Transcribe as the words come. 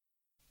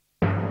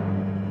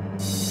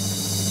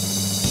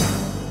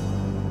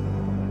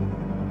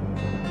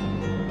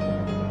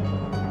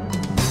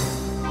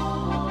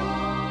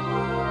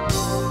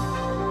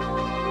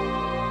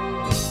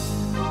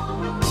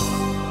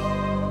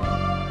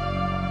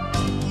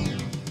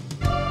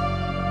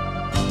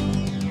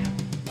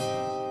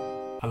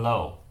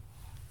Hello,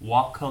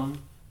 welcome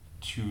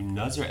to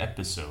another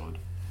episode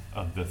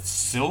of the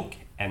Silk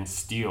and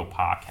Steel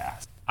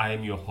podcast. I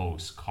am your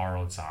host,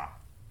 Carl Zha.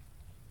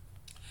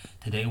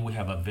 Today we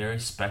have a very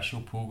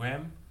special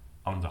program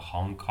on the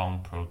Hong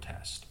Kong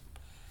protest.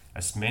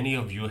 As many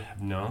of you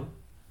have known,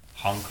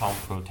 Hong Kong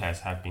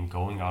protests have been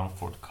going on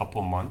for a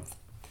couple months,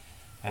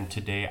 and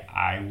today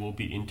I will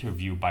be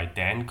interviewed by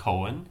Dan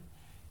Cohen,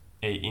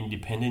 an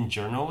independent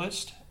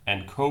journalist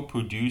and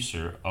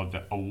co-producer of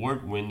the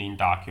award-winning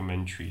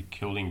documentary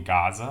Killing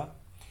Gaza.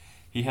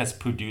 He has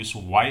produced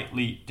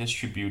widely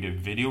distributed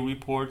video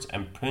reports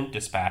and print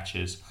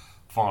dispatches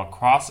from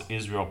across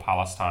Israel,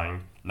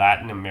 Palestine,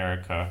 Latin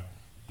America,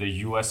 the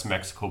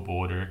US-Mexico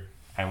border,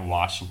 and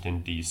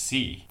Washington,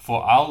 D.C.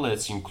 for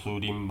outlets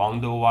including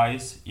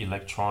Mondoweiss,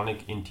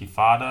 Electronic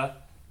Intifada,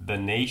 The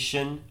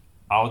Nation,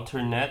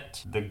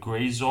 Alternet, The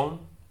Gray Zone,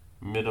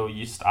 Middle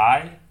East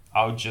Eye,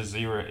 Al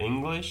Jazeera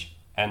English,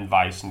 and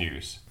Vice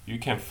News. You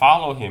can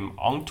follow him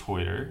on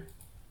Twitter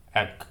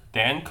at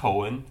Dan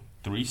Cohen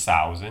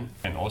 3000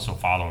 and also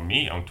follow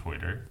me on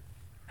Twitter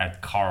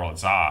at Carl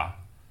Zha.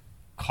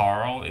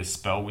 Carl is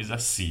spelled with a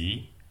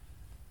C.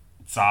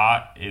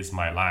 Zha is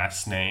my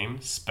last name,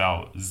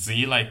 spelled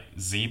Z like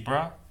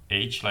zebra,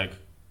 H like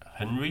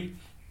Henry,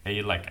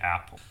 A like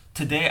apple.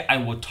 Today I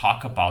will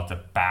talk about the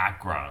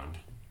background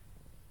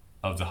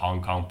of the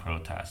Hong Kong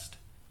protest,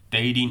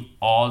 dating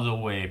all the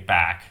way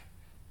back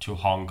to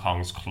Hong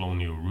Kong's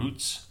colonial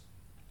roots.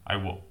 I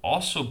will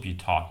also be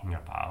talking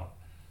about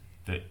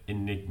the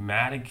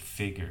enigmatic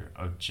figure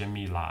of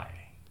Jimmy Lai,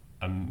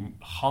 a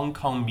Hong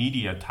Kong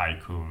media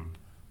tycoon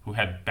who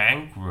had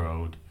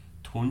bankrolled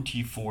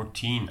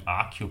 2014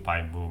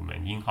 Occupy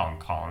movement in Hong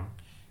Kong,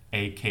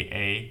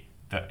 aka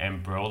the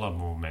Umbrella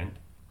Movement,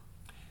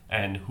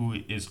 and who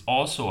is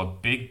also a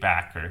big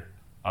backer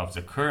of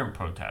the current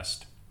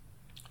protest,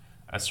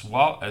 as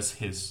well as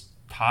his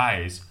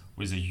ties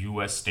with the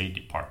US State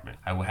Department.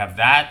 I will have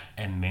that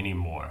and many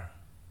more.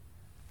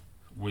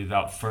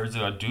 Without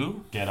further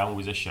ado, get on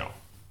with the show.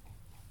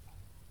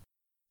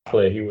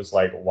 He was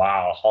like,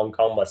 wow, Hong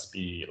Kong must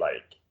be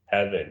like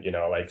heaven,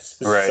 like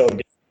Right. so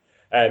good.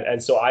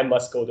 And so I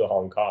must go to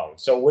Hong Kong.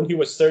 So when he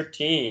was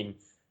 13,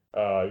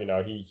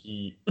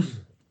 he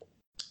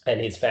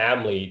and his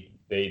family,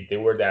 they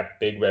were that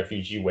big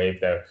refugee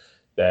wave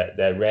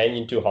that ran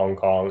into Hong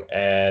Kong,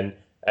 and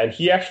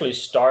he actually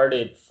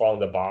started from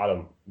the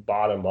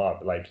bottom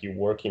up, like he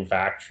worked in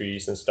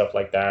factories and stuff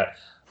like that.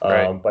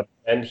 Right. But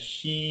and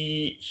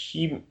he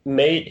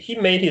made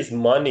his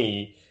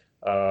money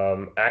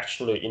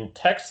actually in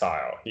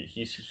textile.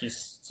 He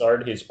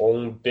started his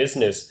own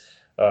business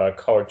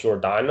called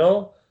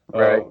Giordano,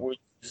 Right. which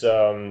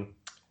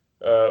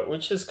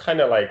is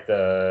kind of like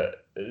the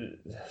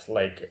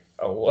like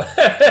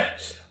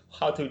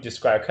how to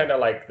describe, kind of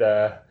like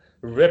the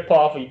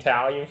rip-off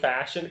Italian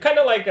fashion, kind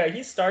of like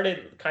he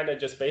started kind of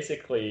just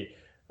basically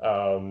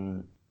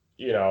um,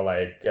 you know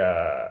like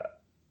uh,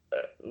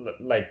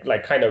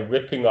 like kind of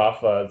ripping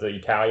off the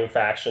Italian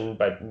fashion,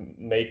 but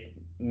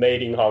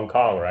made in Hong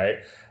Kong, right?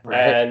 Right.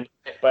 And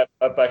but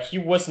he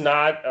was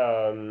not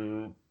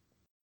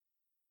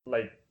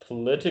like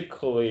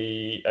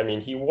politically. I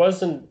mean, he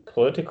wasn't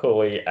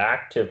politically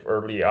active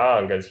early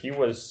on because he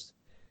was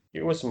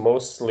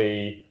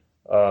mostly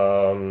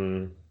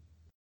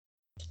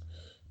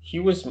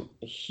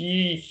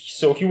he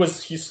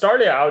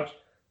started out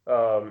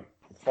um,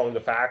 from the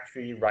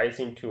factory,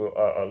 rising to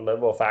a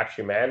level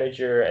factory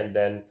manager, and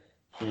then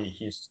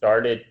he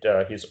started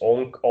his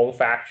own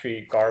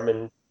factory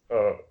garment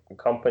uh,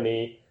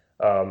 company,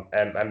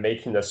 and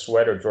making the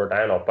sweater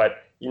Giordano.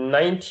 But in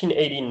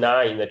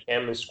 1989, the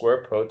Tiananmen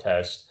Square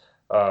protest,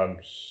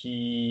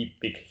 he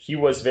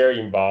was very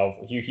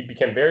involved. He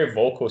became very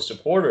vocal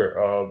supporter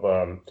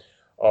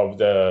of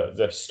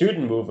the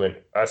student movement,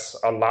 as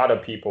a lot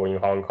of people in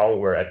Hong Kong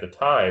were at the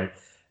time.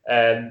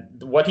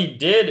 And what he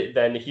did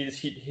then, he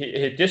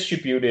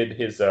distributed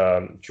his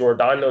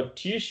Giordano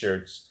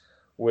T-shirts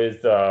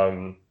with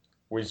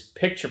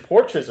picture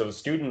portraits of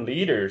student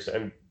leaders,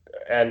 and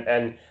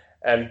and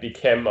and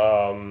became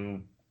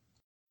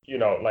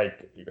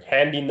like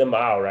handing them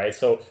out, right?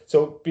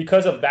 So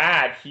because of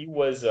that,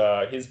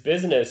 his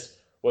business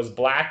was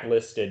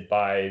blacklisted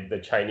by the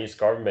Chinese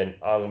government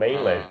on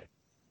mainland.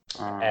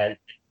 Mm, mm, And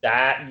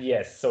that,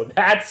 yes, so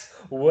that's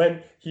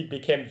when he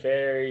became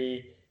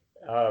very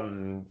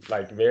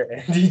very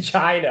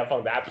anti-China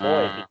from that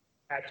point. In mm.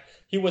 fact,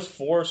 he was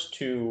forced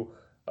to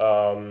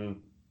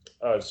um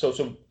so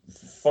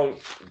from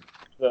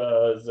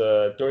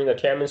the during the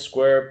Tiananmen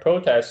Square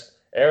protest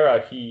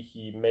era,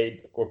 he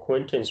made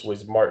acquaintance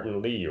with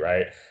Martin Lee,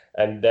 right?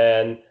 And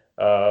then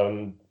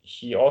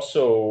he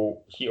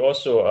also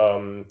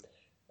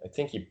I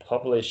think he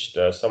published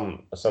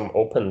some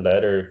open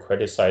letter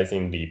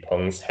criticizing Li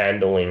Peng's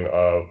handling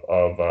of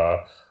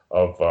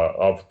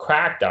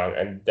crackdown,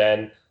 and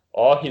then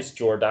all his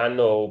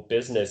Giordano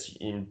business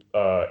in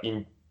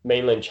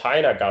mainland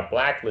China got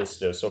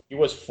blacklisted. So he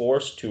was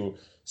forced to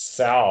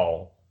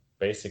sell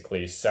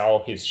basically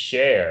sell his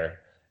share,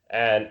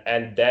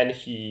 and then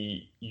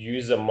he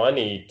used the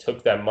money,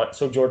 took that money.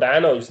 So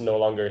Giordano is no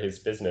longer his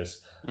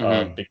business.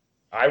 Hmm.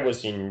 I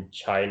was in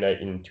China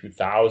in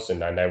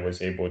 2000, and I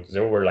was able to,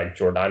 there were like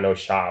Giordano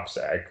shops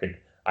that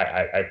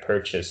I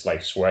purchased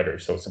like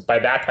sweaters. So by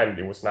that time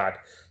it was not.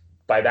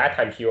 By that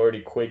time he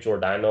already quit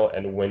Giordano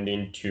and went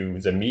into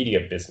the media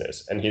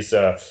business. And he's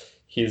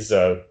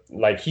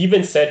like he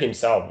even said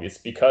himself, it's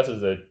because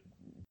of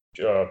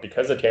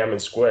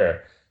Tiananmen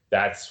Square.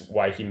 That's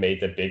why he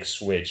made the big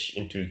switch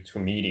into to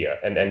media,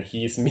 and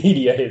his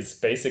media is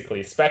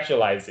basically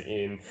specialized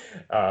in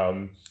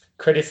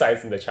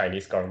criticizing the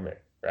Chinese government,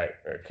 right?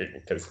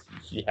 Because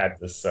he had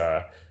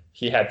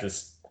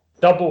this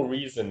double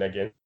reason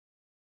against.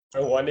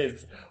 One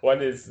is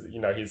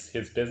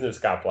his business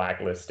got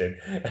blacklisted,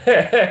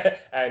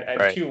 and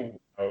Right. two,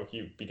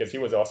 he because he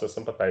was also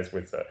sympathized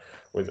with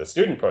the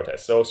student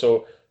protest. So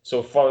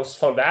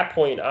from that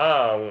point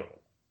on,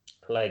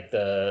 like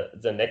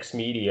the next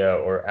media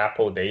or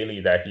Apple Daily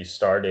that he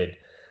started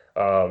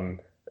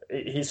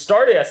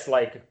as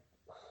like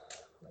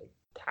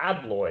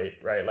tabloid,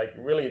 right? Like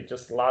really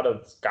just a lot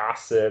of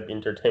gossip,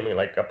 entertainment,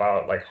 like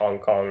about like Hong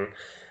Kong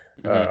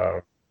Hmm. uh,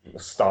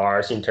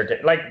 stars, entertain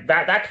like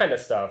that kind of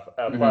stuff.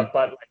 Hmm. But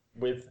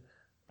like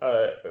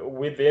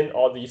within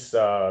all these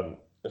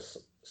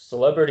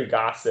celebrity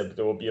gossip,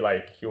 there will be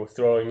like he'll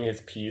throw in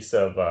his piece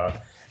of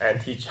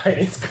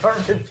anti-Chinese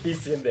government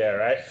piece in there,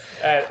 right?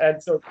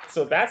 And so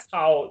that's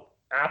how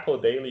Apple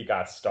Daily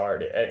got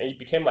started, and it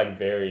became like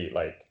very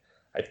like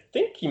I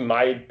think he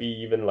might be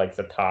even like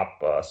the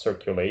top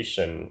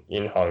circulation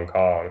in Hong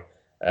Kong,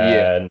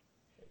 Yeah. and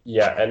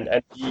yeah,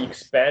 and he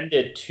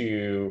expanded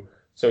to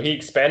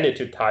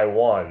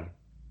Taiwan,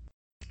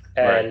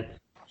 Right. and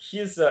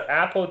his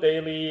Apple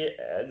Daily.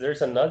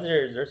 There's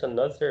another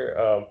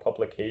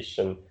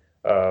publication.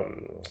 I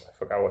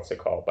forgot what's it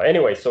called, but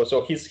anyway, so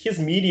his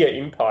media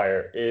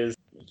empire is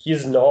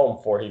he's known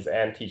for his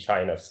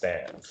anti-China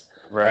stance,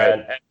 Right.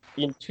 and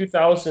in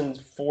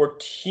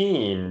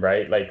 2014,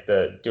 right, like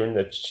the during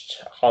the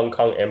Hong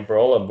Kong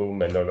umbrella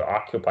movement or the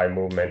Occupy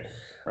movement,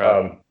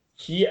 Right.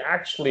 he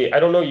actually,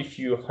 I don't know if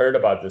you heard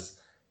about this.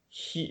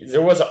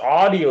 There was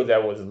audio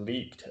that was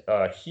leaked.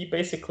 He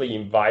basically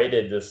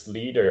invited this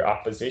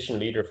opposition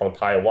leader from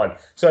Taiwan.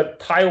 So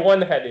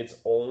Taiwan had its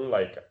own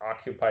like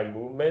Occupy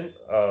movement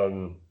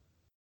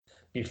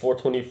before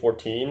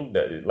 2014.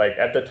 Like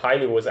at the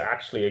time, it was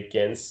actually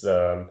against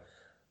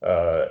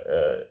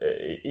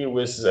it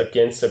was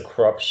against the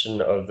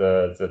corruption of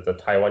the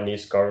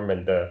Taiwanese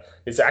government.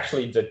 It's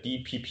actually the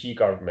DPP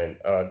government,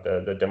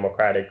 the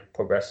Democratic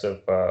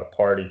Progressive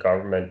Party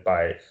government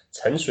by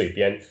Chen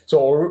Shui-bian.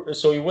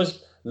 So it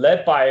was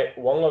led by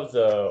one of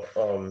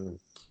the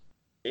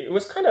it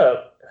was kind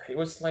of it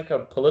was like a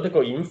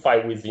political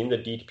infight within the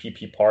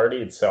DPP party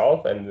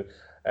itself, and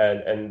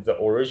one of the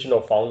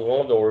original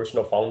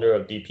founder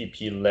of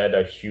DPP led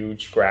a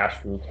huge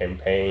grassroots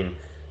campaign,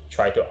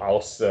 tried to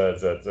oust the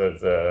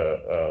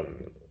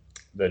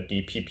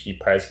DPP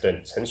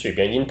president Chen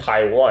Shui-bian in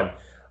Taiwan.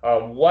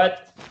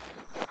 What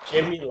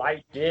Jimmy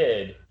Light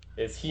did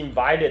is he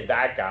invited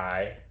that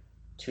guy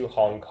to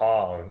Hong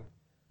Kong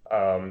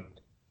um,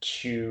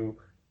 to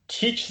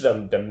teach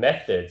them the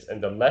methods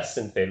and the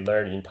lessons they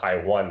learned in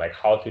Taiwan, like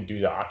how to do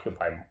the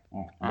Occupy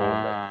movement.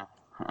 Uh-huh.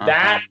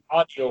 That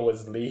audio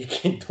was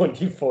leaked in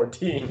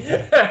 2014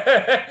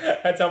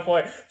 at some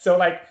point. So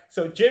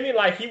Jimmy,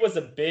 like he was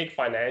a big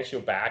financial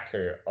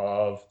backer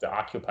of the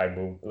Occupy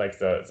movement, like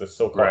the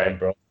so-called Right.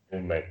 umbrella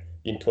movement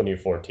in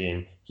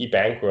 2014. He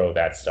bankrolled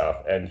that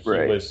stuff, and he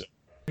Right. was.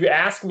 You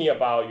asked me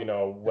about,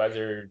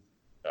 whether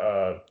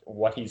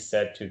what he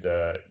said to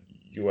the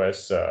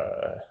U.S.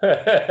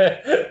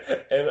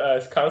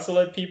 And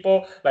consulate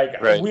people.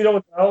 Like Right. we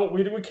don't know,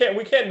 we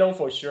can't know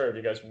for sure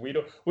because we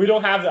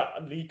don't have the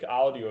leak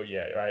audio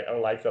yet, right?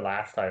 Unlike the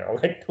last time,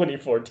 unlike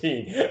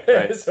 2014.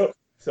 Right. So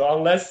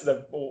unless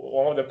the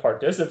one of the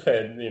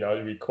participants,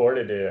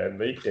 recorded it and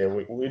leaked it,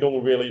 we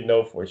don't really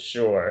know for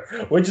sure.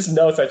 We just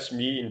know such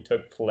meeting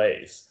took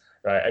place.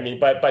 Right. I mean,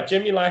 but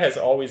Jimmy Lai has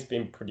always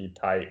been pretty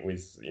tight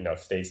with,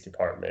 State's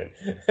Department.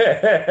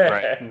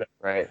 Right. And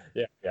Right.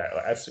 yeah,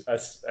 as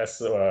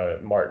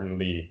Martin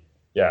Lee.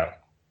 Yeah.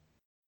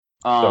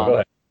 So go Um,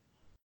 ahead.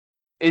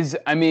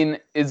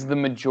 is the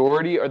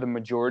majority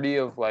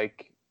of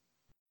like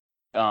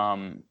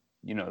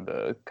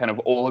the kind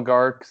of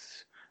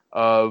oligarchs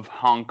of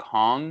Hong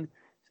Kong,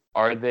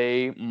 are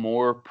they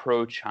more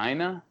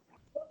pro-China?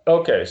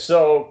 Okay,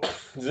 so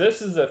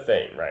this is the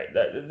thing, right?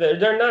 That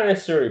they're not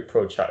necessarily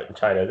pro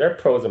China. They're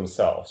pro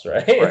themselves,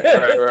 right? Right,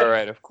 right, right,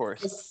 right, of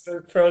course.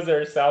 They're pro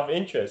their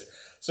self-interest.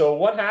 So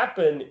what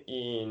happened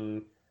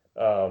in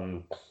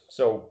um,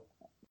 so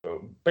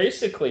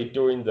basically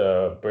during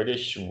the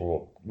British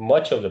rule,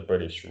 much of the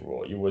British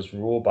rule, it was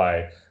ruled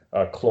by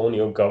a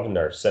colonial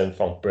governor sent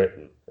from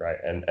Britain, right?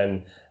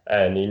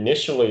 And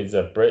initially,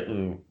 the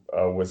Britain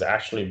was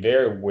actually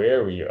very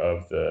wary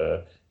of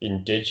the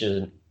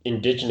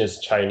indigenous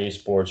Chinese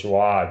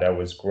bourgeois that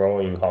was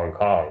growing in Hong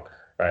Kong,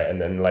 right?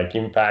 And then, like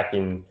in fact,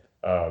 in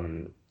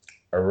um,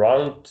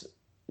 around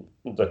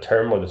the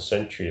turn of the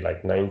century,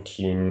 like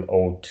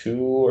 1902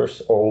 or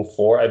oh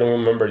 04. I don't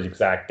remember the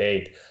exact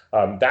date.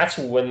 That's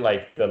when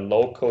like the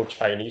local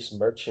Chinese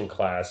merchant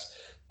class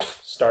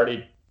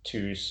started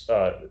to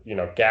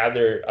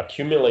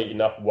accumulate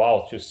enough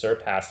wealth to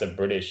surpass the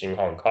British in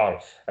Hong Kong.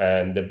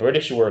 And the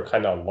British were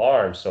kind of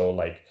alarmed. So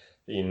like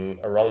in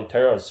around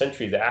turn of the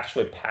century, they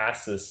actually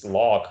passed this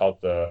law called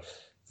the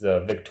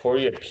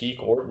Victoria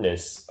Peak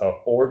Ordinance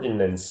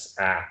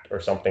Act or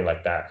something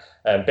like that.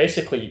 And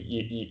basically,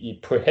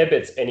 it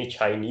prohibits any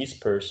Chinese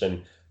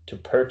person to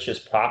purchase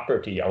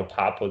property on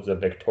top of the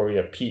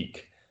Victoria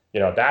Peak.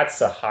 That's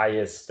the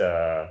highest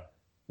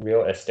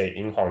real estate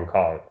in Hong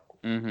Kong,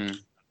 Mm-hmm.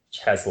 which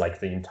has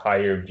like the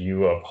entire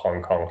view of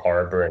Hong Kong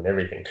Harbor and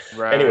everything.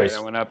 Right. I Anyways,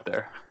 went up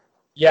there.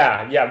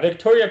 yeah.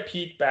 Victoria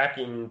Peak back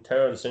in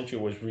turn of the century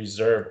was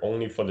reserved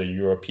only for the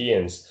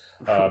Europeans,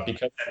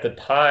 because at the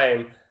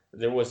time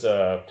there was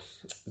a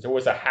there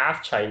was a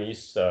half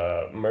Chinese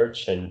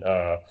merchant,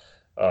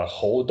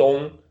 Hou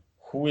Dong,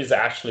 who is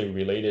actually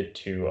related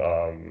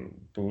to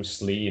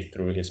Bruce Lee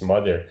through his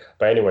mother.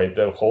 But anyway,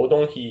 the Hou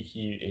Dong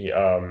he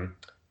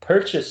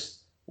purchased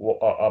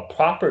a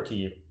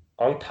property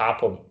on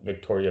top of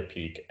Victoria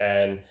Peak,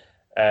 and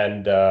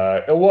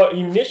well,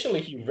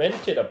 initially he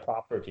rented a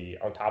property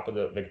on top of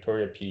the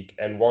Victoria Peak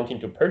and wanting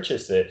to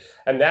purchase it,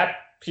 and that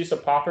piece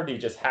of property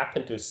just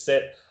happened to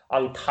sit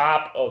on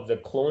top of the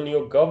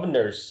colonial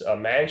governor's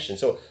mansion.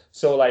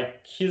 So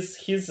like his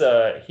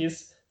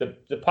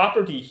the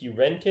property he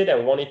rented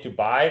and wanted to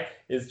buy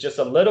is just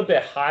a little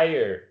bit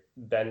higher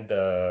than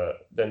the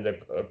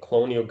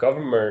colonial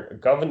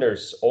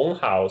governor's own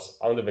house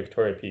on the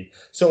Victoria Peak.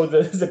 So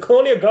the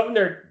colonial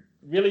governor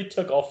really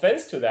took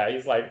offense to that.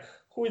 He's like,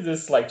 who is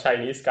this like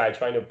Chinese guy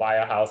trying to buy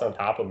a house on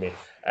top of me?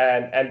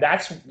 And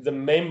that's the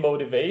main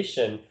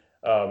motivation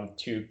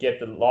to get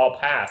the law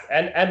passed.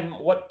 And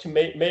what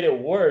made it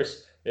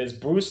worse is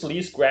Bruce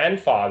Lee's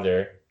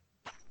grandfather,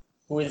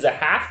 who is a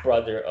half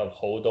brother of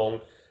Hou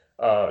Dong.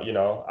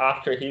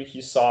 After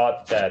he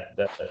saw that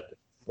the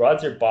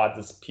brother bought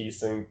this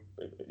piece in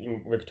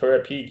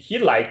Victoria Peak, he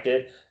liked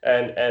it,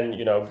 and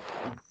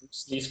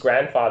Bruce Lee's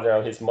grandfather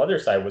on his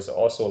mother's side was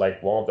also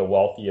like one of the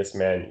wealthiest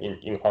men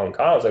in Hong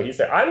Kong. So he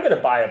said, "I'm gonna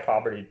buy a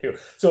property too."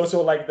 So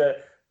like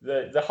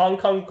the Hong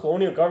Kong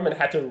colonial government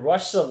had to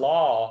rush the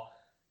law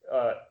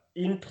uh,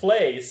 in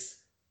place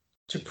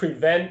to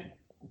prevent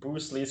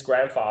Bruce Lee's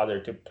grandfather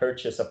to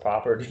purchase a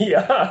property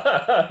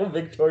on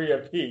Victoria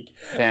Peak.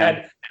 Damn.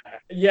 And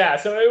yeah,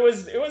 so it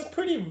was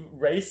pretty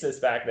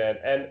racist back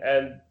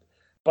then.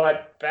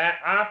 But back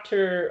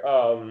after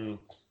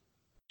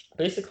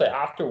basically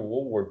after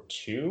World War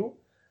II,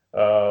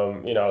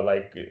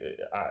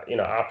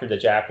 after the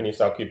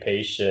Japanese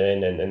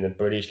occupation and the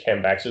British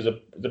came back, so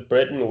the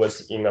Britain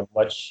was in a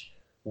much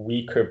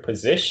weaker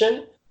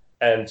position,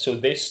 and so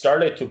they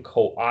started to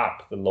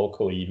co-opt the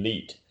local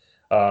elite.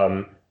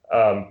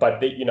 But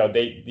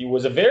it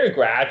was a very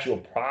gradual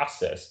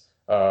process.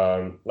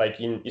 Like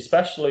in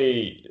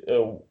especially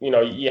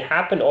it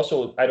happened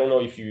also. I don't know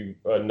if you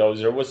know,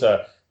 there was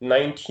a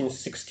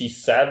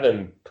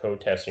 1967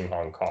 protest in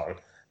Hong Kong,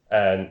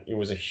 and it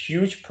was a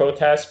huge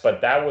protest,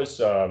 but that was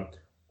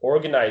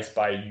organized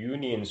by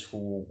unions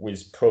who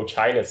with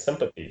pro-China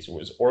sympathies. It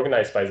was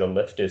organized by the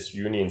leftist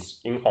unions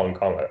in Hong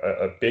Kong,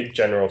 a big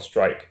general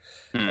strike,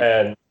 Hmm.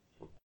 and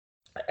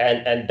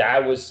and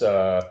that was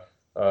they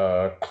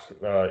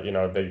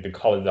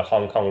call it the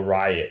Hong Kong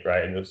riot,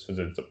 right? And this was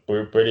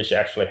the British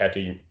actually had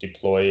to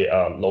deploy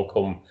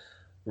local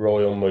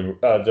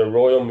the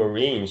Royal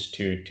Marines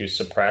to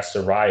suppress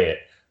the riot.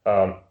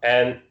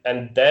 And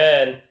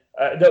then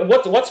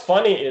what's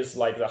funny is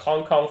like the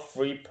Hong Kong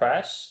Free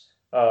Press,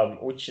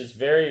 which is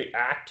very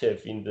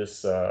active in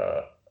this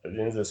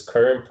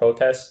current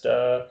protest.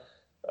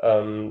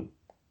 Um,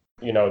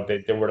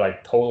 they were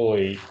like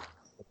totally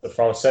the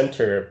front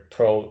center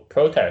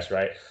protest,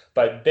 right?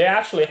 But they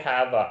actually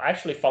have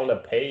actually found a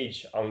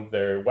page on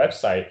their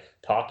website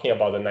talking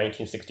about the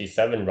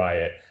 1967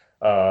 riot.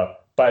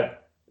 But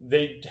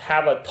they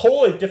have a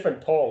totally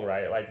different tone,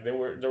 right? Like they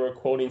were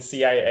quoting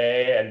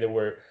CIA, and they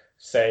were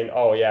saying,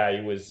 "Oh yeah,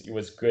 it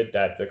was good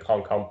that the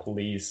Hong Kong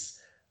police,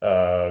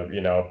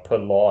 put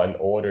law and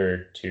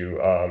order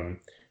to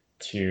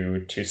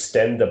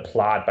stem the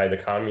plot by the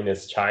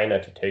communist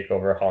China to take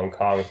over Hong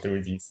Kong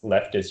through these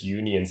leftist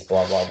unions,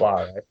 blah blah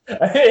blah."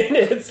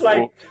 Right? And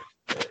Well,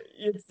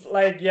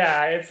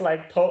 yeah, it's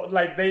like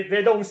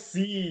they don't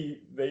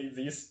see they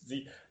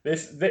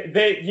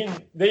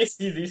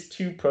see these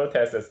two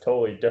protests as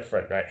totally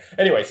different, right?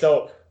 Anyway,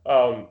 so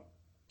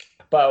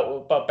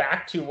but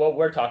back to what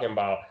we're talking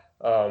about.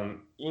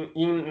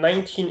 In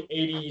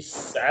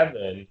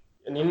 1987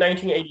 and in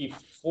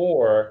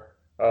 1984,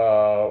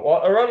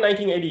 well, around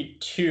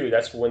 1982,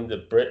 that's when the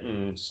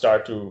Britain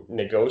started to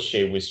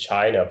negotiate with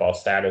China about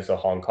status of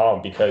Hong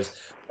Kong,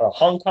 because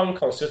Hong Kong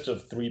consists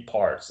of three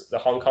parts: the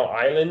Hong Kong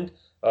Island,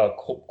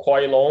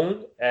 Kwai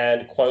Lung,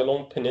 and Kwai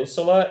Lung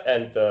Peninsula,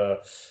 and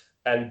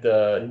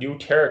the New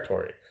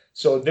Territory.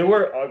 So they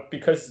were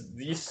because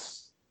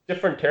these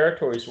different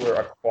territories were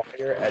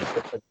acquired at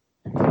different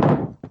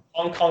Hong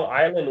Hong Kong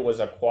Island was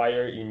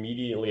acquired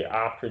immediately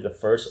after the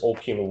First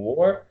Opium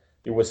War.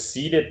 It was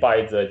ceded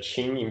by the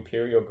Qing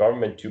imperial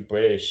government to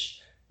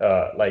British,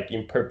 like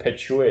in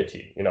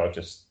perpetuity.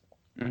 Just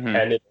Mm-hmm.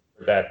 handed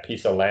over that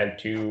piece of land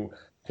to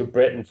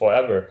Britain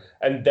forever.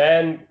 And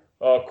then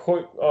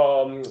Koi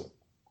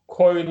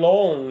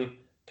Long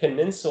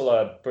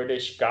Peninsula,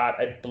 British got,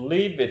 I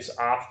believe it's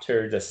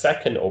after the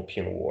Second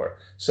Opium War.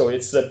 So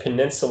it's the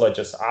peninsula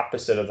just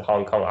opposite of the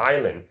Hong Kong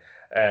Island,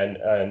 and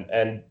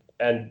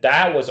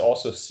that was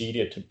also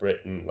ceded to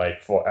Britain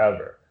like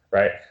forever,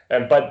 right?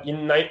 But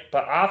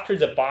after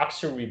the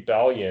Boxer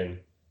Rebellion,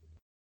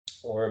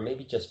 or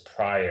maybe just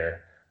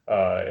prior.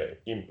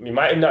 You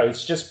might no,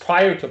 it's just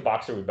prior to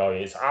Boxer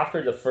Rebellion. It's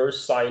after the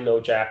first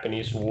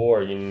Sino-Japanese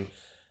War in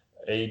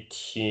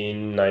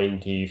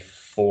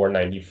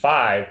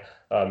 1894-95.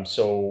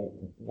 So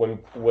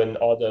when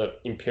all the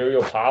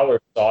imperial powers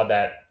saw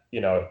that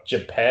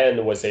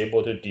Japan was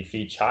able to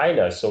defeat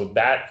China, so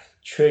that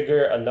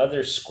triggered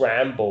another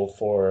scramble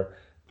for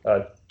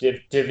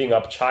divvying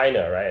up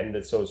China, right?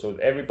 And so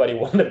everybody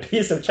wanted a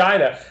piece of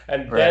China,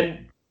 and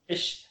then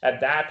British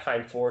at that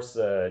time forced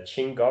the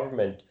Qing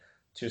government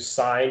to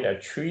sign a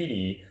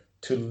treaty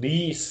to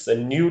lease a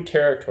new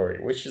territory,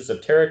 which is a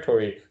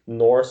territory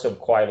north of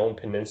Kwai Lung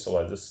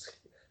Peninsula, this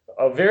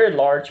a very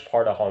large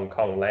part of Hong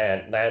Kong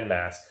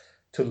landmass,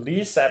 to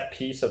lease that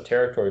piece of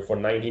territory for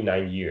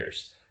 99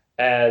 years.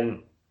 But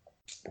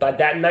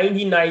that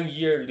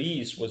 99-year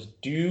lease was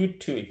due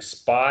to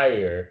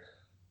expire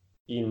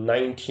in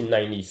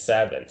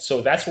 1997.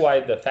 So that's why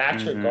the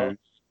Thatcher government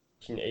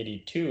in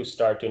 1982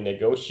 started to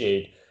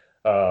negotiate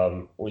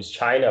with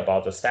China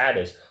about the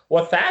status.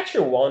 What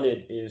Thatcher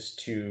wanted is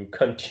to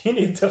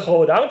continue to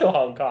hold on to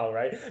Hong Kong,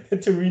 right?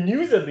 To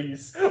renew the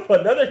lease for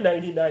another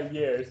 99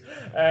 years.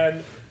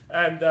 And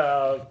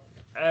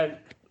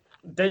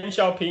Deng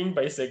Xiaoping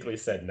basically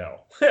said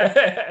no.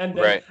 and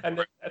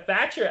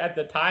Thatcher at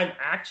the time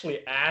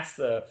actually asked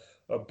the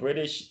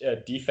British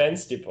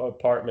Defense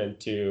Department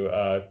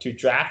to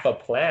draft a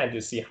plan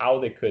to see how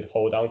they could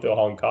hold on to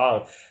Hong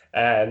Kong.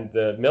 And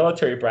the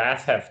military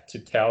brass have to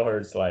tell her,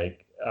 it's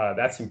like,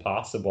 that's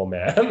impossible,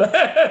 man.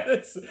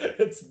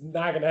 it's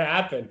not going to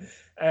happen.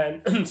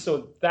 And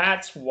so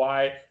that's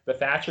why the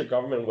Thatcher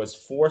government was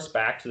forced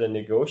back to the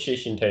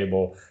negotiation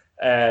table.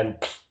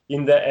 And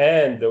in the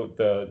end, in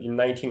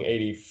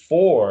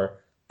 1984,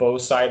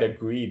 both sides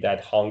agreed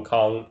that Hong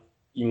Kong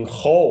in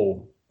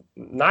whole,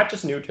 not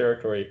just new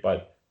territory,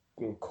 but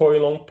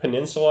Koi Lung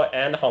Peninsula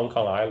and Hong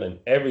Kong Island,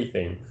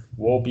 everything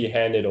will be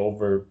handed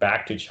over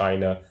back to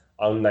China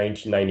on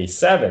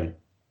 1997.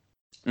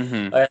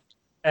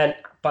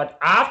 But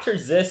after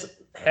this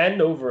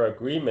handover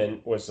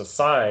agreement was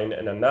signed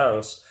and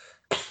announced,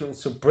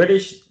 so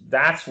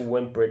that's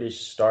when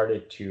British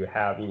started to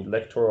have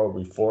electoral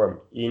reform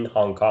in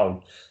Hong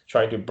Kong,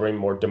 trying to bring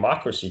more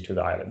democracy to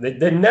the island.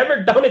 They'd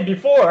never done it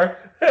before,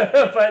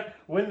 but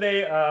when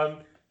they,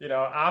 after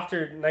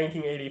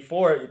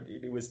 1984,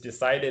 it was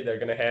decided they're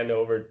going to hand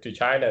over to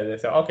China. They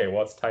said, okay,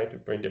 well, it's time to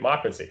bring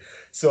democracy.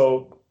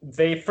 So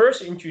they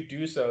first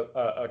introduced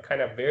a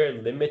kind of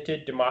very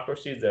limited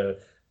democracy,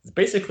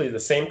 basically the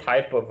same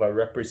type of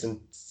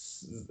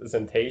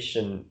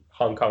representation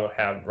Hong Kong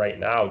have right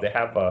now. They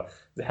have a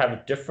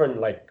different,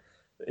 like,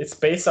 it's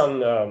based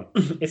on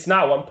it's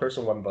not one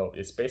person one vote.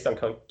 It's based on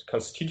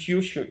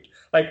constitution.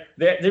 Like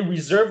they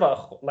reserve a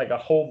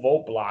whole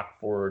vote block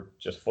for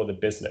the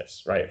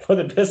business, right? For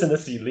the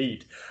business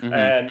elite.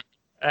 And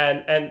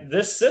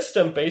this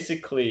system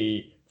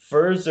basically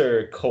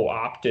further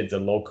co-opted the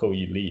local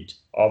elite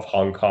of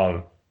Hong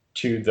Kong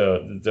to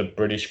the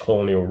British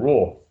colonial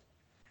rule.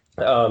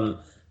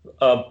 But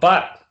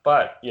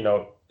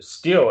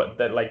still,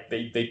 that like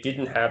they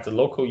didn't have, the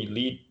local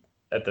elite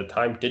at the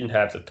time didn't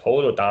have the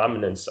total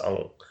dominance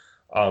on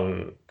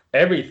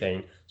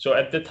everything. So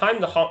at the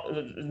time,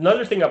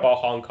 another thing about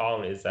Hong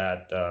Kong is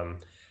that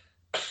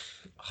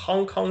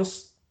Hong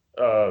Kong's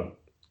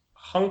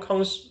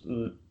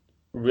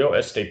real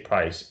estate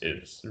price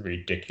is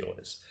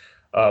ridiculous,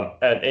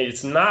 and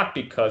it's not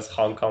because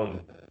Hong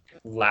Kong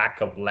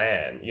lack of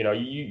land.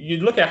 You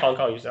look at Hong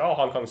Kong, you say, oh,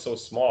 Hong Kong is so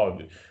small,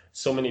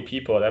 so many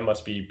people, that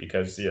must be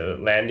because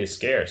land is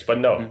scarce. But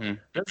no,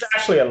 there's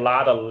actually a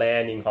lot of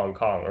land in Hong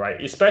Kong,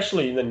 right?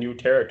 Especially in the new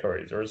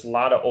territories. There's a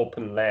lot of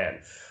open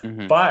land.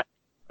 But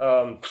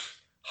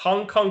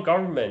Hong Kong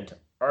government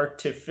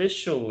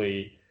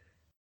artificially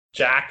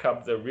jack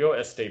up the real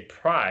estate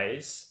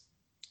price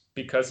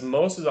because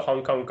most of the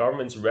Hong Kong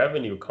government's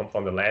revenue come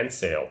from the land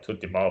sale to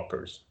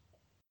developers.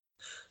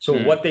 So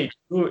what they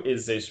do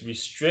is they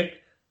restrict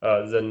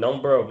the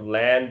number of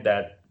land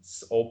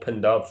that's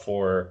opened up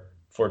for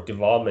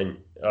development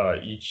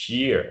each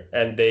year,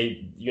 and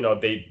they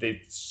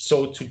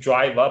so to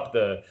drive up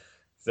the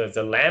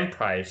land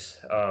price,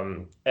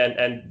 and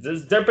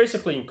they're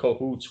basically in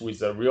cahoots with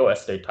the real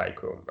estate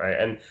tycoon, right?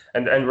 And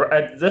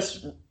at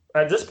this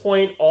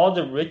point, all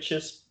the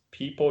richest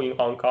people in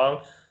Hong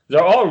Kong,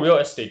 they're all real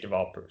estate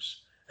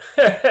developers,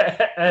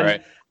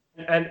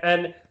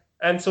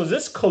 and so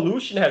this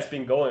collusion has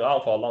been going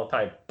on for a long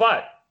time.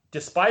 But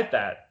despite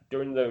that,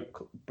 during the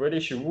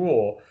British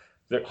rule,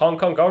 the Hong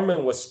Kong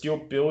government was still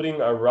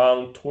building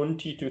around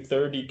 20 to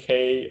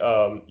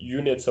 30K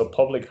units of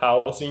public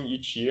housing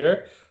each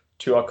year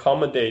to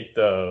accommodate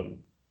the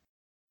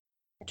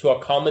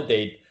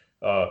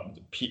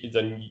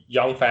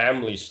young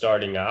families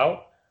starting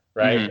out,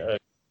 right? Mm-hmm.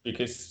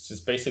 Because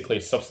it's basically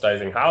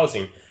subsidizing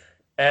housing.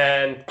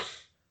 And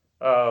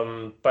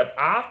but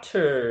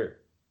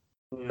after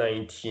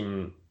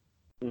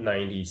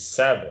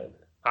 1997,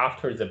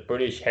 after the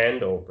British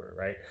handover,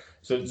 right?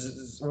 So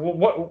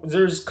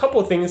there's a couple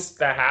of things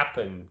that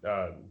happened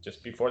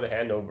just before the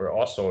handover.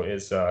 Also,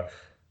 is the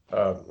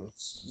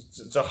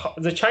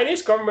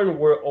Chinese government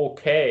were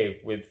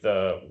okay with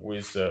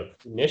the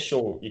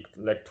initial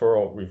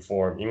electoral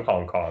reform in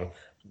Hong Kong.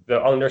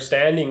 The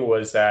understanding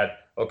was that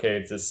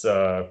okay, this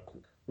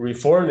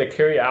reform they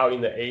carried out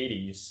in the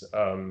 80s,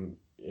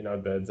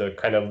 the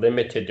kind of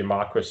limited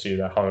democracy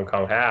that Hong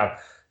Kong have,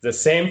 the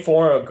same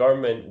form of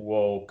government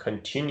will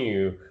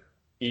continue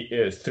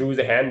through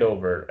the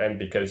handover, and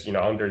because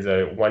under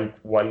the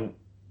one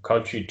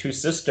country two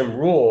system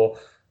rule,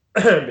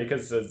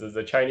 because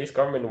the Chinese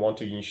government want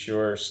to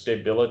ensure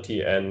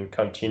stability and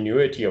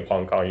continuity of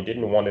Hong Kong. You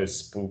didn't want to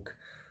spook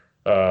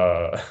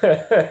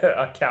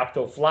a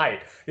capital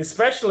flight,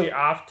 especially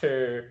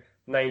after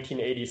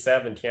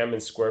 1987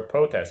 Tiananmen Square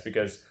protest,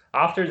 because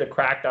after the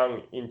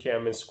crackdown in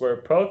Tiananmen Square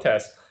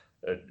protest,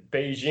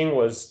 Beijing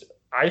was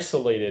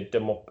isolated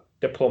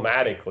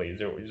diplomatically.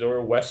 There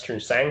were Western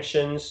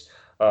sanctions,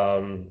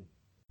 there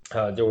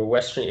were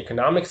Western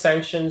economic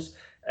sanctions,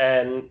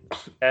 and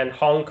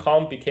Hong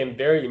Kong became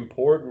very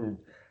important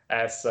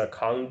as a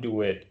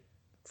conduit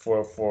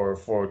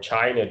for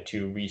China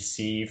to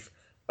receive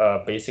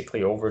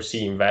basically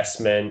overseas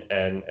investment,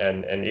 and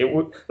it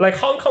would, like,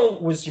 Hong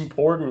Kong was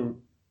important.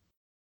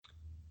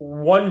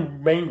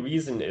 One main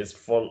reason is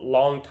for a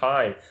long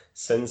time,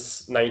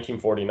 since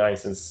 1949,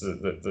 since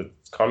the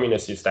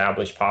communists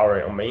established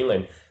power on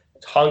mainland,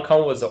 Hong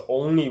Kong was the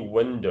only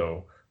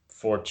window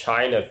for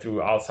China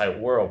through outside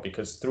world,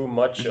 because through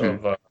much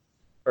Mm-hmm. of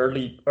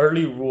early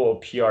rule of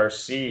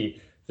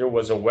PRC, there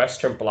was a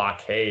Western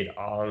blockade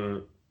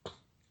on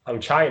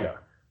China,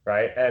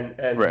 right?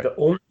 And Right. the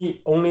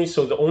only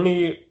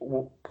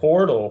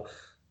portal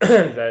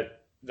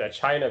that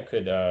China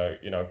could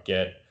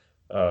get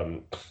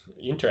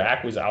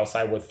interact with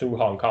outside was through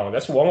Hong Kong.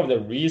 That's one of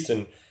the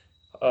reason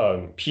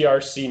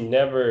PRC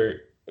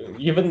never,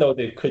 even though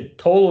they could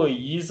totally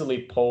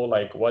easily pull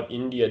like what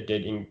India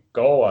did in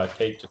Goa,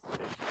 take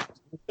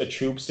the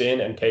troops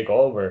in and take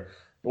over.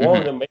 One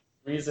of Mm-hmm. the main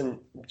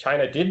reason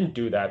China didn't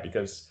do that,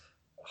 because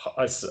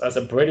as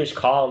a British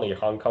colony,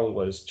 Hong Kong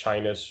was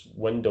China's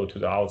window to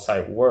the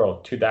outside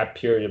world to that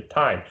period of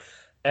time.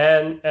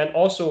 And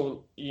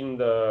also in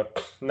the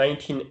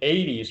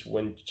 1980s,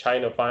 when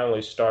China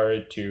finally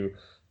started to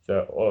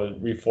the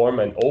reform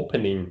and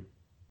opening,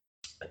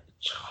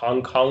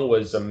 Hong Kong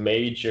was a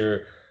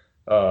major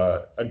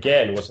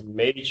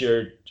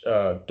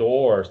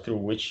door through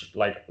which,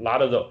 like, a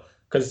lot of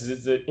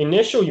because the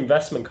initial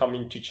investment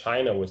coming to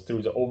China was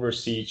through the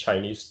overseas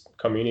Chinese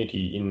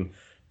community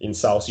in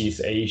Southeast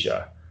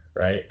Asia,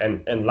 right?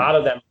 And a lot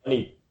of that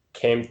money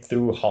came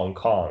through Hong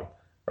Kong,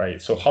 right?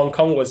 So Hong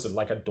Kong was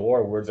like a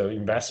door where the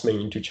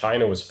investment into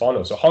China was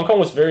funneled. So Hong Kong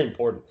was very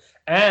important.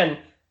 And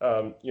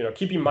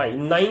keep in mind,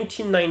 in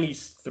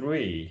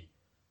 1993,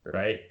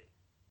 right?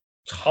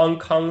 Hong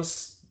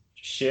Kong's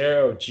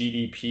share of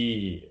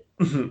GDP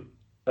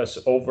as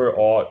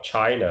overall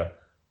China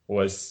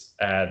was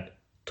at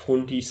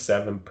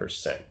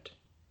 27%.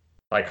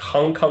 Like,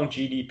 Hong Kong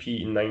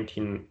GDP in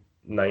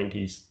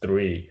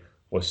 1993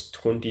 was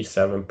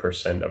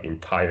 27% of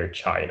entire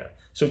China.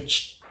 So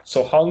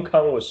Hong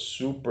Kong was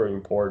super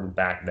important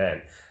back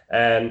then.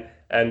 And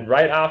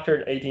right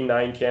after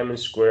 89 Tiananmen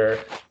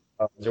Square,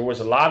 there was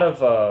a lot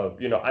of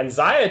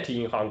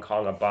anxiety in Hong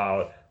Kong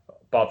about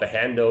the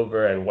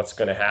handover and what's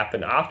going to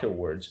happen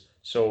afterwards.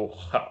 So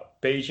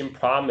Beijing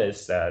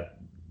promised that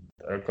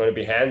they're going to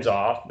be hands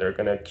off. They're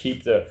going to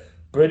keep the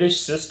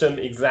British system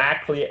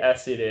exactly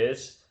as it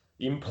is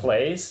in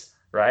place,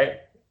 right?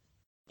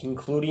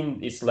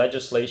 Including its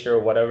legislature or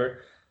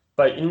whatever.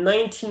 But in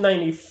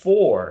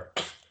 1994,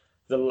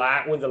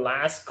 when the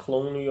last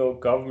colonial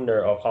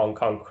governor of Hong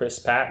Kong, Chris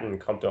Patten,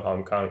 come to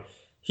Hong Kong,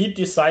 he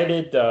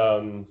decided.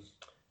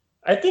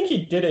 I think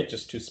he did it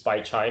just to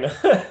spite China,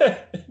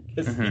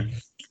 because Mm-hmm.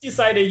 he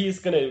decided he's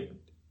gonna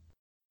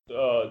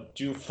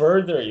do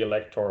further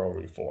electoral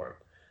reform,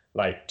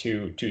 like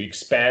to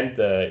expand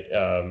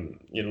the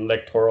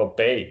electoral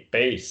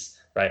base,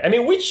 right? I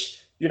mean,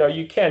 which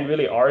you can't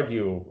really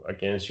argue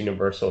against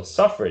universal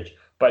suffrage,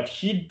 but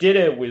he did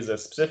it with a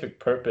specific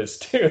purpose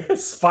to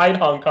spite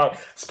Hong Kong,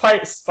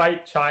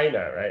 spite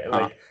China, right? Uh,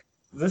 Like,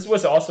 this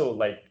was also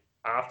like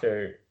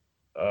after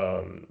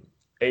um,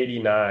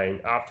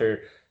 89,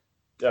 after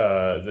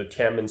the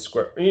Tiananmen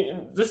Square.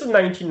 This is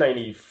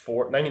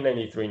 1994,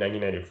 1993,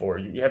 1994.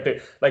 You have to,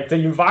 like, the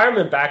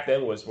environment back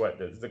then was what,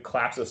 the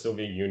collapse of the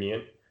Soviet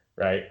Union,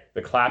 right?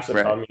 The collapse of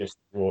Right. communist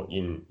rule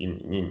in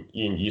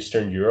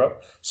Eastern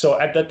Europe. So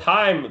at the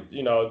time,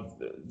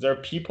 there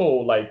are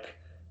people like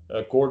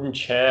Gordon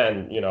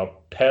Chan,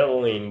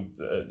 peddling,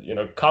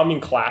 coming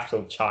collapse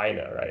of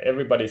China, right?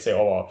 Everybody say,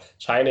 oh, well,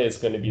 China is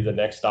going to be the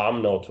next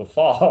domino to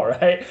fall,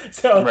 right?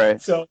 So,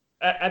 Right. so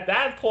at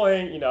that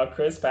point,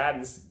 Chris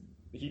Patton,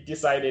 he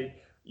decided,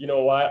 you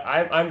know what,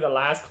 I'm the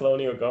last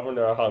colonial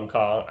governor of Hong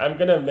Kong. I'm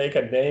going to make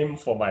a name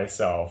for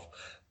myself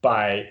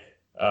by,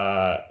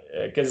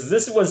 because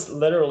this was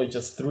literally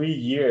just 3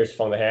 years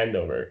from the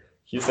handover.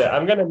 He said,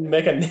 I'm going to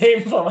make a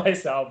name for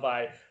myself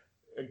by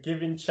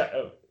giving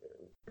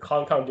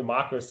Hong Kong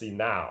democracy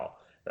now,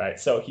 right?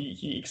 So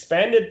he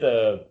expanded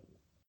the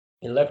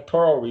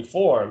electoral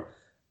reform,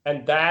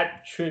 and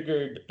that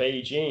triggered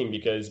Beijing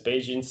because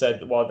Beijing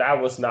said, well, that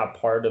was not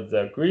part of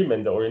the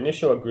agreement. The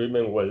initial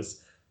agreement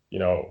was,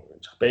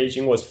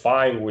 Beijing was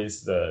fine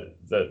with the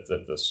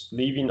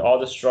leaving all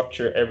the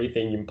structure,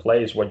 everything in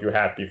place what you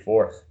had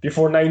before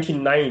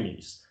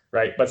 1990s,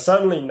 right? But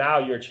suddenly now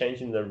you're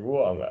changing the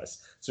rule on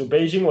us. So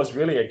Beijing was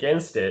really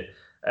against it,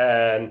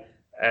 and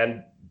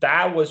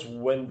that was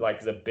when like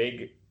the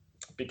big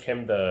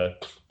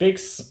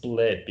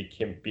split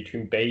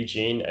between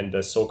Beijing and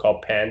the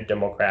so-called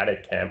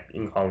pan-democratic camp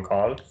in Hong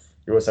Kong.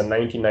 It was a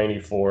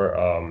 1994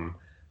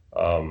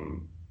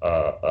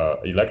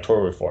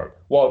 electoral reform.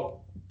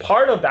 Well,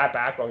 part of that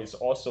background is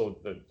also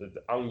the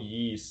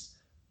unease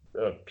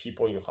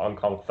people in Hong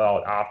Kong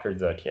felt after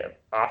the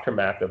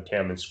aftermath of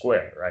Tiananmen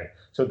Square, right?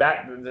 So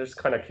that there's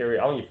kind of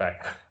carry-on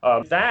effect.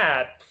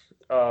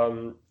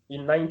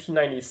 In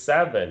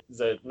 1997,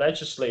 the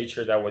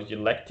legislature that was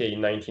elected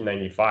in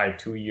 1995,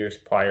 2 years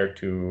prior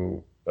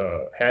to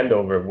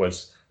handover,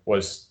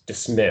 was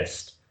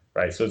dismissed,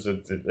 right? So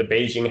the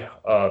Beijing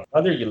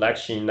other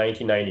election in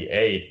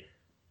 1998,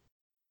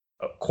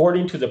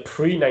 according to the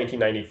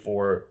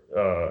pre-1994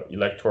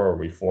 electoral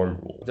reform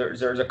rule,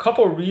 there's a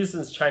couple of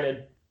reasons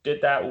China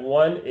did that.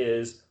 One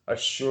is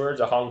assure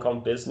the Hong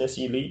Kong business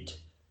elite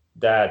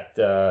that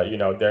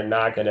they're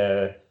not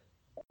gonna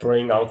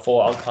bring on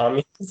full-on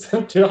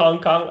communism to Hong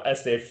Kong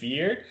as they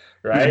feared,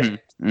 right?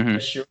 Mm-hmm. Mm-hmm.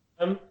 Assure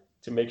them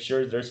to make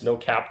sure there's no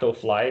capital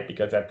flight,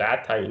 because at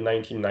that time in the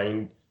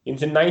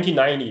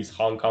 1990s,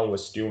 Hong Kong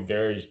was still a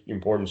very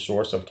important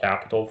source of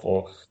capital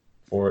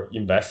for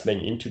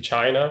investment into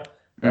China,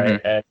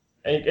 right? Mm-hmm.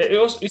 And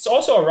it's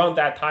also around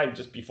that time,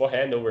 just before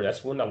handover,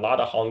 that's when a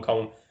lot of Hong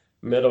Kong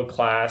middle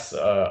class,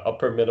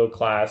 upper middle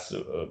class,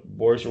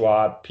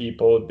 bourgeois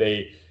people,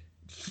 they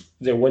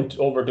went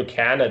over to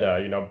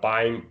Canada,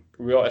 buying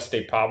real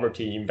estate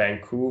property in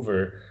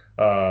Vancouver,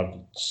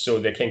 so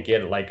they can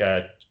get like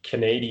a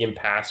Canadian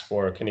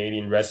passport,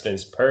 Canadian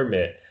residence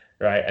permit,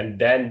 right? And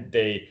then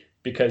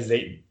because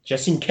they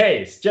just in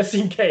case,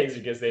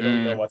 because they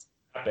don't know what's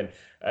happened.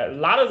 A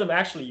lot of them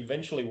actually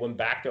eventually went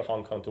back to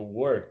Hong Kong to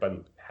work,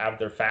 but have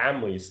their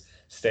families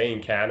stay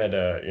in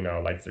Canada,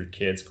 like their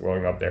kids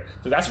growing up there.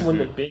 So that's when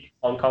the big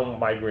Hong Kong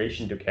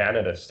migration to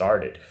Canada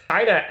started.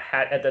 China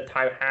at the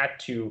time had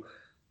to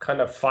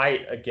kind of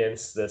fight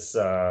against this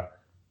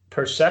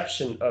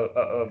perception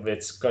of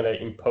it's going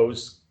to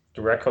impose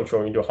direct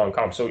control into Hong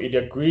Kong. So it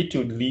agreed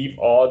to leave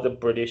all the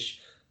British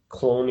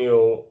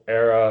colonial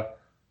era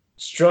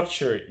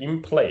structure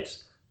in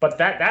place. But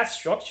that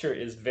structure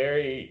is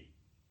very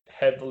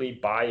heavily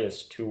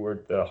biased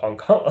toward the Hong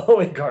Kong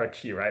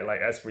oligarchy, right?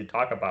 Like as we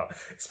talk about,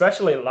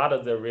 especially a lot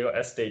of the real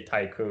estate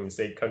tycoons,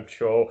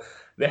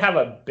 they have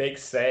a big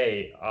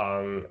say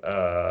on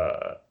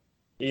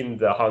in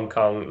the Hong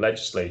Kong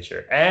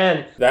legislature.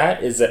 And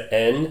that is the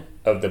end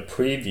of the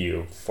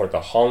preview for the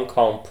Hong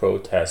Kong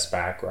protest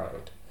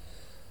background.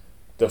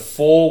 The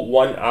full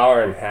 1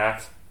 hour and a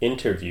half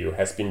interview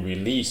has been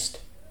released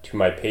to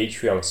my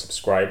Patreon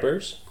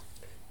subscribers.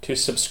 To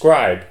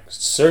subscribe,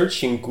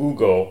 search in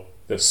Google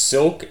the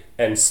Silk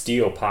and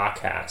Steel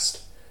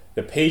podcast.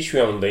 The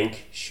Patreon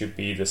link should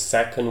be the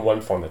second one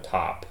from the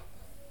top.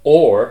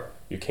 Or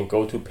you can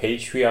go to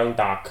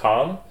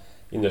patreon.com.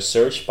 In the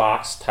search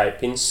box,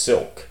 type in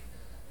Silk.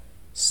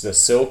 The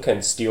Silk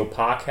and Steel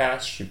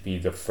podcast should be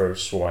the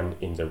first one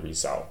in the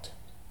result.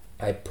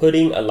 I put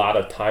in a lot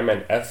of time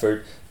and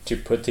effort to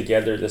put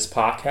together this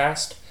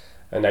podcast,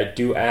 and I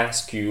do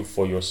ask you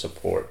for your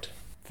support.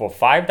 For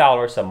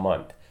 $5 a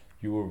month,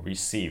 you will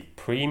receive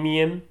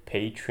premium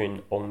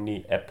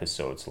patron-only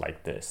episodes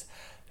like this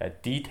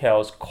that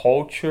details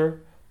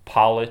culture,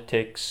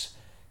 politics,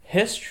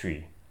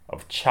 history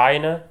of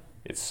China,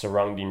 its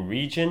surrounding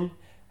region,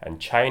 and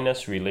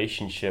China's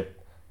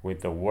relationship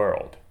with the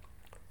world.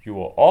 You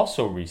will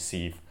also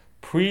receive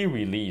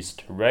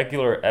pre-released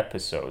regular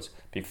episodes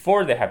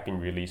before they have been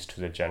released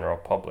to the general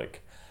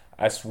public,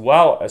 as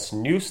well as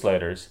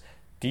newsletters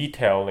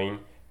detailing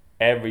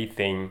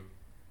everything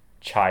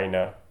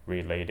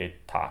China-related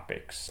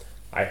topics.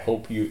 I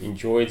hope you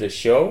enjoy the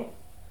show,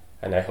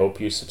 and I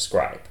hope you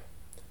subscribe.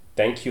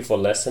 Thank you for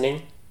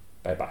listening.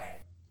 Bye-bye.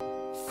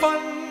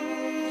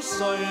 分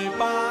歲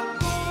百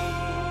年，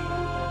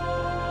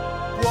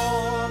國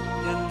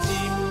人漸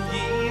已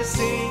醒。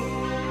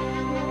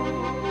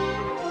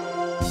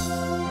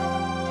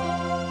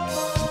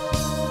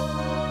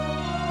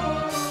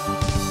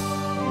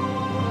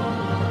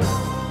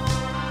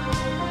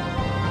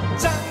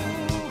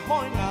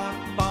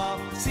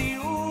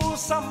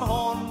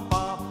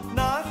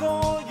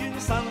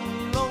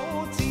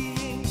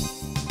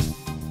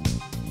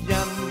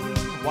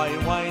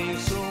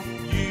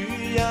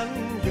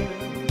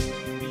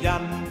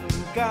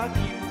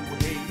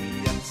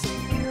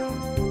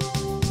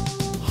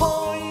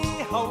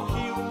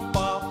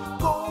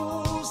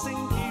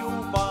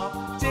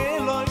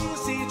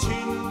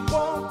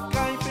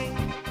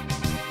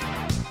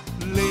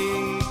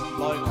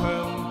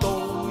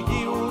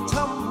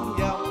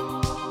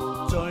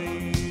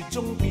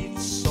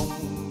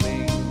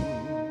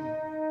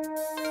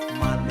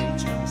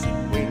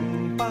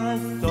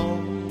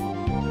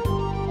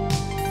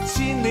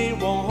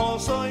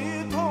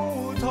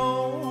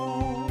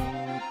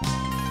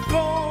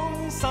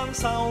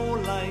秀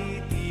麗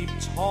疊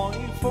彩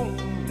豐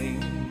齡，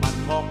文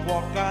學國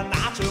家那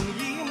像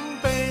掩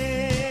蔽，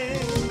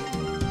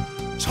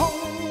衝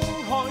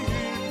開血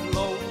路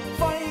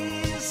揮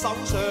手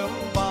上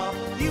吧，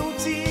要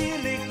致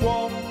力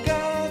國家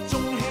中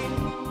興，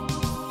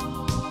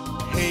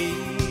氣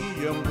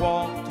揚國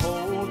土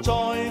再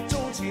遭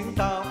踐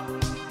踏，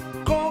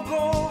個個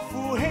負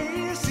起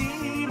使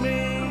命。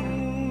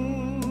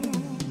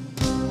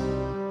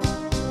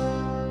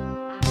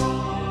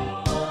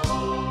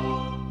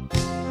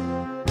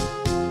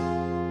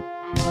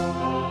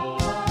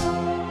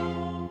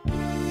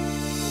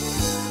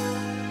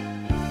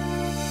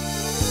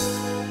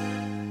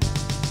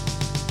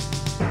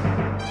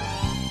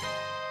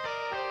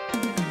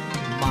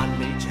萬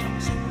里長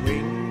城永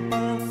不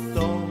到，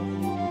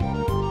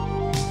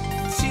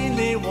千里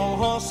黃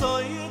河水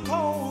滔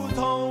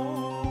滔，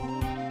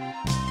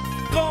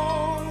江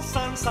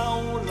山秀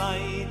麗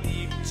疊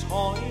彩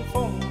豐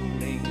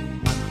齡，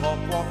文學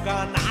國家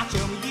那像